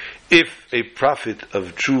 If a prophet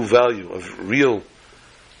of true value, of real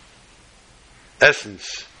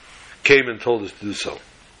essence, came and told us to do so.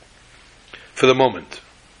 For the moment.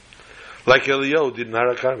 Like Eliyahu did in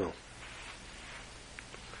Har HaKarmel.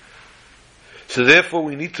 So therefore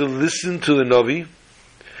we need to listen to the Navi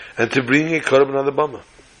and to bring a karban on the bama.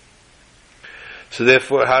 So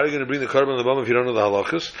therefore, how are you going to bring the karban on the bama if you don't know the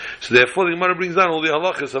halachas? So therefore, the Gemara brings down all the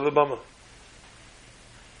halachas of the bama.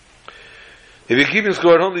 If you're keeping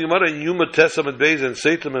score at home, the Gemara in Yuma Tesam and Beis and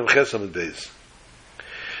Seitam and Chesam and Beis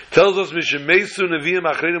tells us Mishemeisu Neviim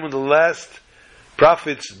Achreinim, when the last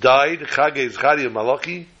prophets died, Chagei, Zechariah, and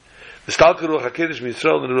Malachi, the Stalker Ruach HaKodesh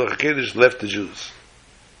Yisrael and the Ruach HaKodesh left the Jews.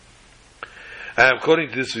 And according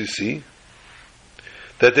to this, we see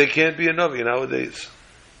that there can't be a Navi nowadays.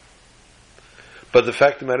 But the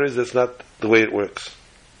fact of the matter is that's not the way it works.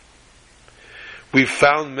 We've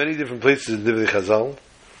found many different places in Divrei Chazal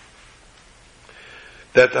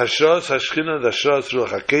that Hashras Hashchina, the Hashras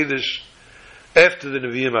Ruach HaKodesh, after the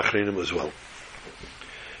Nevi'im Achreinim as well.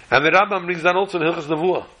 And the Rambam brings down also in Hilchas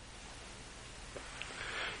Nevuah.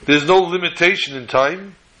 There's no limitation in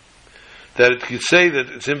time that it could say that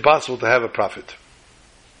it's impossible to have a prophet.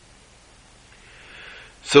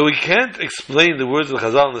 So we can't explain the words of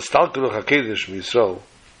Chazal in the Stalker Ruach HaKodesh from Yisrael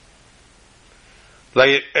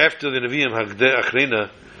like after the Nevi'im Achrina,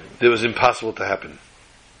 it was impossible to happen.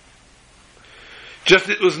 Just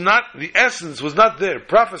it was not, the essence was not there.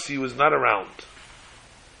 Prophecy was not around.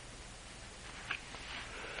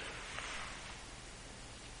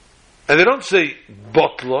 And they don't say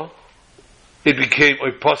botla, it became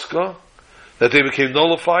oiposka, that they became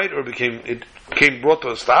nullified or it became brought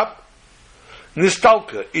to a stop.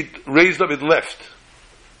 Nistalka, it raised up, it left.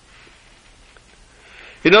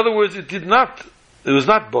 In other words, it was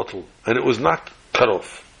not bottle, and it was not cut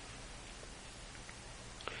off.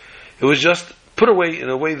 It was just put away in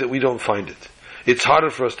a way that we don't find it. It's harder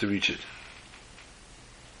for us to reach it.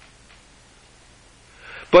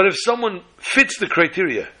 But if someone fits the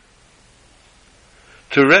criteria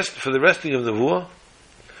to rest for the resting of the Nevuah,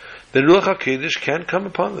 then Ruach HaKodesh can come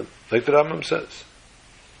upon them, like the Rambam says.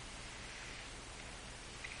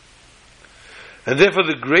 And therefore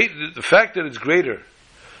the fact that it's greater,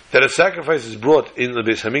 that a sacrifice is brought in the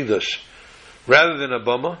Beis Hamikdash rather than a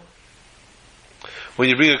bama, when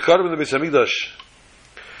you bring a karban in the Beis Hamikdash,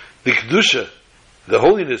 the kedusha The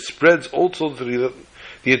holiness spreads also to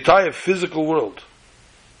the entire physical world.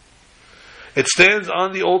 It stands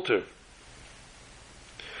on the altar,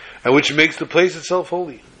 and which makes the place itself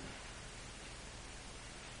holy.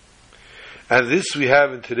 And this we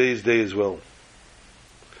have in today's day as well.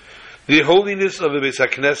 The holiness of the Beis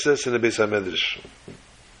HaKnesses and the Beis HaMedrash,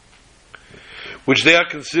 which they are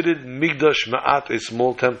considered Migdash Ma'at, a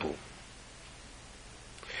small temple.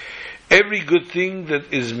 Every good thing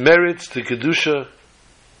that is merits to Kedusha,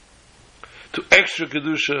 to extra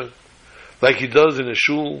Kedusha, like he does in a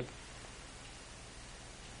shul,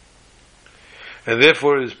 and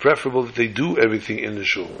therefore it is preferable that they do everything in the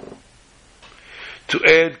shul. To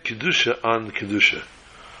add Kedusha on Kedusha,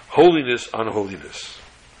 holiness on holiness.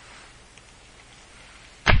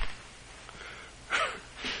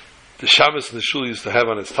 The Shabbos in the shul used to have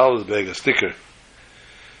on its talis bag a sticker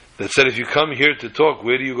that said, if you come here to talk,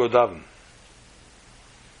 where do you go daven?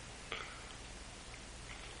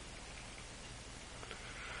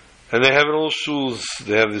 And they have in all shuls,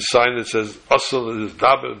 they have this sign that says, Asal is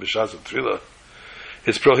daber b'shas tefillah.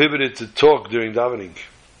 It's prohibited to talk during davening.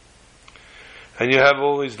 And you have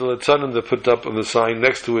always the Latzanim that put up on the sign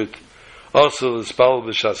next to it, Asal is spal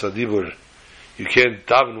b'shas adibur. You can't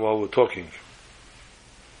daven while we're talking.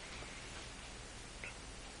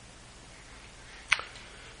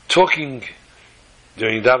 Talking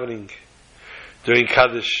during davening, during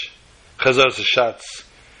Kaddish, Chazar Shatz,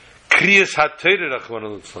 Kriyas HaTorah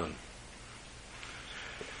Rachmana Litzlan,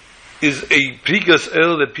 is a prikas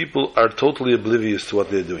el that people are totally oblivious to what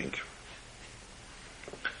they're doing.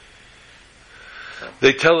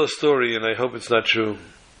 They tell a story, and I hope it's not true,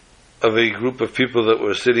 of a group of people that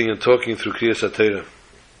were sitting and talking through Kriyas HaTorah.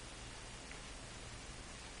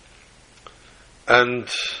 And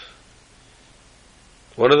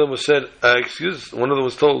one of them was said, one of them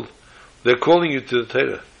was told, they're calling you to the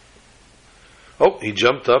Torah. Oh, he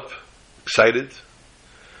jumped up, excited,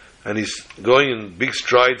 and he's going in big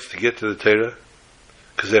strides to get to the Torah,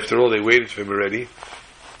 because after all, they waited for him already.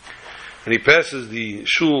 And he passes the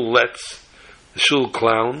shul letz, the shul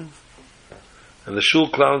clown, and the shul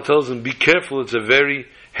clown tells him, be careful, it's a very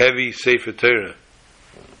heavy Sefer Torah.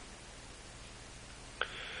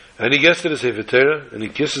 And he gets to the Sefer Torah, and he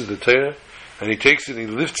kisses the Torah, and he takes it and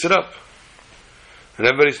he lifts it up. And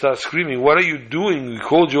everybody starts screaming, what are you doing? We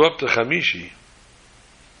called you up to Chamishi.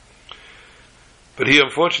 But he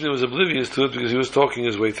unfortunately was oblivious to it because he was talking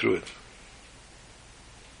his way through it.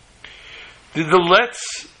 Did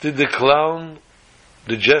the clown,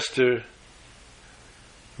 the jester,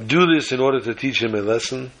 do this in order to teach him a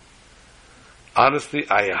lesson? Honestly,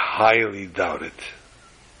 I highly doubt it.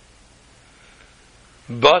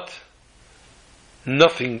 But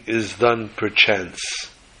nothing is done per chance.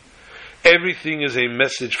 Everything is a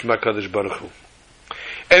message from HaKadosh Baruch Hu.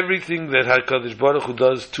 Everything that HaKadosh Baruch Hu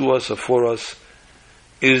does to us or for us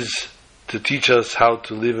is to teach us how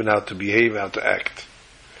to live and how to behave, how to act,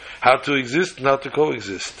 how to exist and how to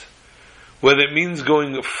coexist. Whether it means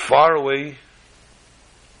going far away.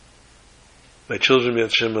 My children,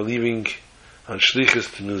 Yad Shem, are leaving on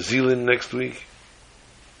Shlichus to New Zealand next week.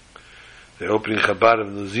 They're opening Chabad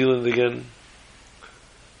of New Zealand again.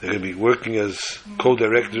 They're going to be working as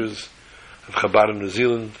co-directors of Chabad of New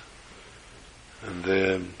Zealand, and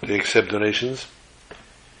they accept donations.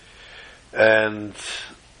 And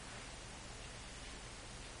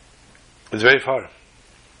it's very far.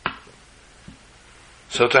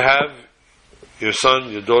 So to have your son,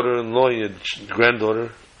 your daughter-in-law, your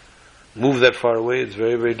granddaughter move that far away, it's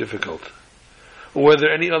very, very difficult. Or whether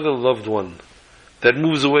any other loved one that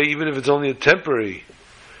moves away, even if it's only a temporary,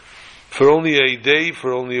 for only a day,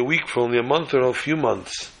 for only a week, for only a month or a few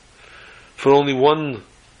months, for only one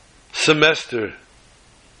semester,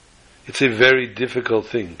 it's a very difficult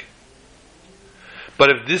thing. But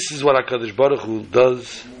if this is what HaKadosh Baruch Hu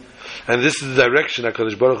does, and this is the direction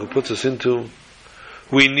HaKadosh Baruch Hu puts us into,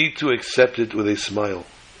 we need to accept it with a smile.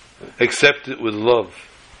 Accept it with love.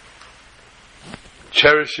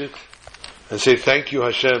 Cherish it, and say, thank you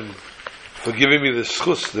Hashem for giving me the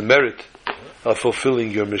schus, the merit of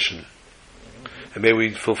fulfilling your mission. And may we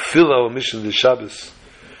fulfill our mission this Shabbos.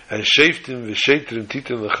 And sheftim v'shetrim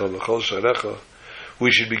titim l'chal sharecha.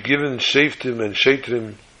 We should be given sheftim and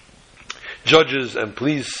shetrim, judges and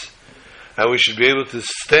police, and we should be able to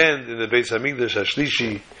stand in the Beis Hamikdash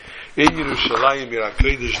Hashlishi in Yerushalayim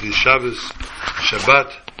Yirakodesh this Shabbos.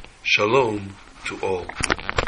 Shabbat Shalom to all.